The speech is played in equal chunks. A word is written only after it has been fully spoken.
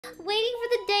Waiting for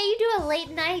the day you do a late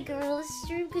night girl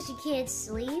stream because you can't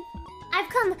sleep. I've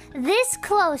come this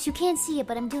close. You can't see it,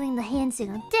 but I'm doing the hand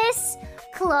signal. This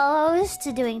close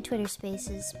to doing Twitter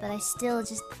Spaces, but I still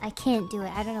I can't do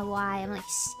it. I don't know why. I'm like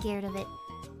scared of it.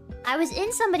 I was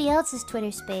in somebody else's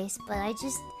Twitter Space, but I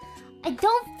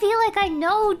don't feel like I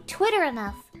know Twitter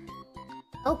enough.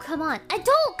 Oh, come on.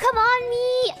 Don't come on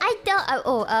me.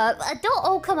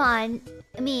 Don't come on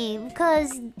me,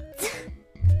 because...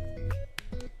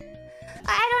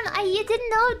 you didn't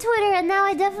know Twitter, and now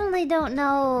I definitely don't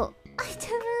know... I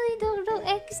definitely don't know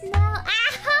X now.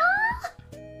 Ow!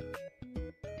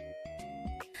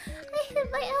 I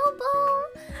hit my elbow.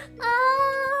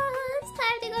 It's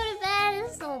time to go to bed.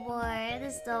 It's so bored.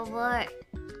 It's so bored.